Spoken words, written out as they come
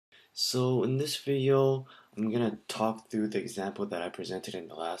So in this video, I'm gonna talk through the example that I presented in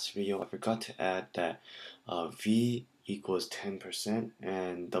the last video. I forgot to add that V equals 10%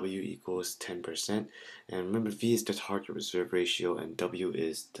 and W equals 10%. And remember, V is the target reserve ratio and W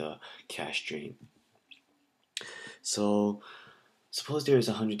is the cash drain. So suppose there is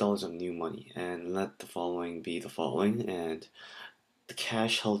 $100 of new money, and let the following be the following. And the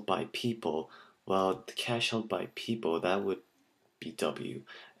cash held by people, well, the cash held by people, that would be W,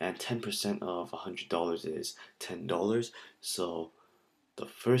 and 10% of $100 is $10. So the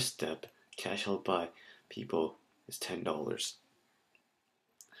first step, cash held by people, is $10.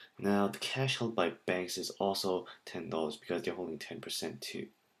 Now the cash held by banks is also $10 because they're holding 10% too.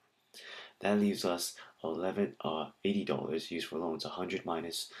 That leaves us $80 used for loans. 100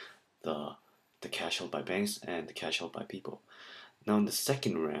 minus the cash held by banks and the cash held by people. Now in the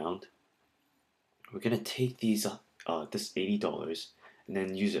second round, we're gonna take this $80 and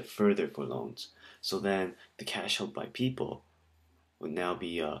then use it further for loans. So then the cash held by people would now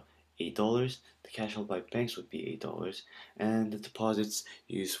be $8, the cash held by banks would be $8, and the deposits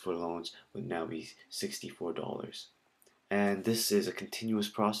used for loans would now be $64. And this is a continuous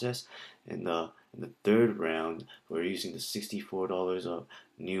process. In the third round, we're using the $64 of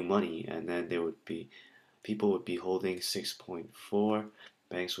new money, and then people would be holding 6.4,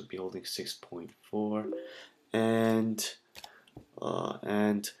 banks would be holding 6.4, and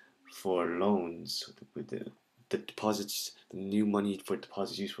for loans, with the deposits, the new money for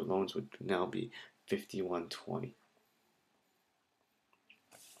deposits used for loans would now be 51.20.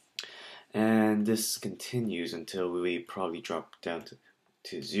 And this continues until we probably drop down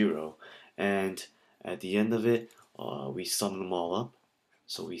to 0. And at the end of it, we sum them all up.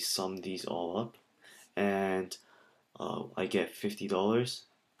 So we sum these all up, and I get $50,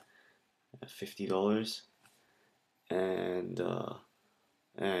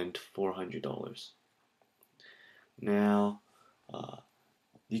 and $400. Now,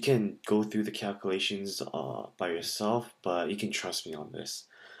 you can go through the calculations by yourself, but you can trust me on this,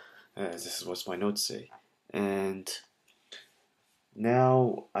 as this is what my notes say. And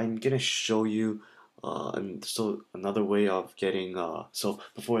now I'm gonna show you so another way of getting so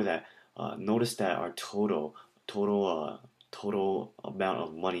before that, notice that our total amount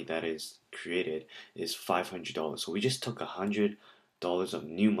of money that is created is $500. So we just took $100 of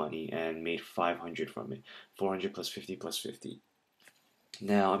new money and made 500 from it. 400 plus 50 plus 50.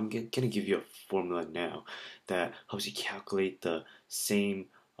 Now I'm gonna give you a formula now that helps you calculate the same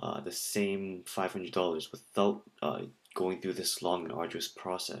 $500 without going through this long and arduous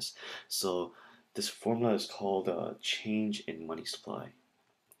process. So this formula is called change in money supply.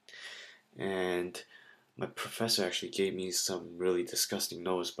 And my professor actually gave me some really disgusting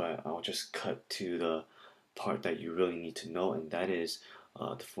notes, but I'll just cut to the part that you really need to know, and that is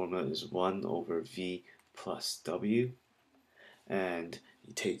the formula is 1 over V plus W, and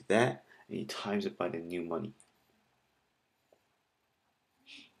you take that and you times it by the new money.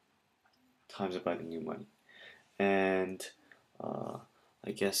 And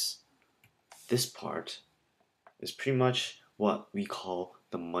I guess this part is pretty much what we call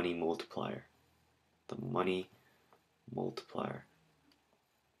the money multiplier.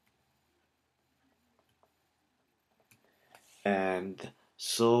 And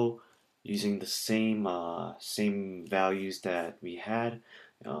so using the same values that we had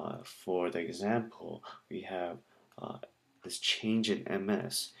for the example, we have this change in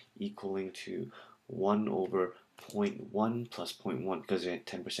MS equaling to 1 over 0.1 plus 0.1, because they're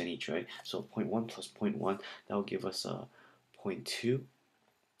 10% each, right? So 0.1 plus 0.1, that will give us 0.2,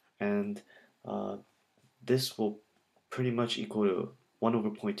 and this will pretty much equal to 1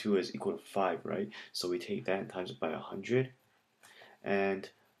 over 0.2 is equal to 5, right? So we take that and times it by 100, and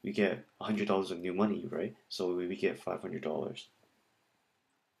we get $100 of new money, right? So we get $500.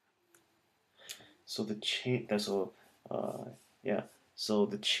 So the change, so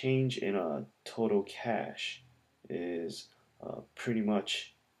the change in total cash is pretty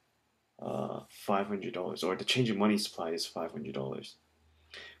much $500, or the change in money supply is $500.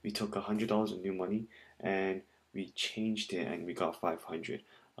 We took $100 of new money and we changed it and we got 500.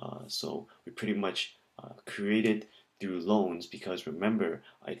 So we pretty much created through loans, because remember,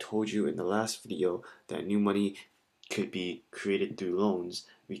 I told you in the last video that new money could be created through loans.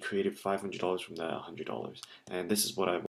 We created $500 from that $100, and this is what I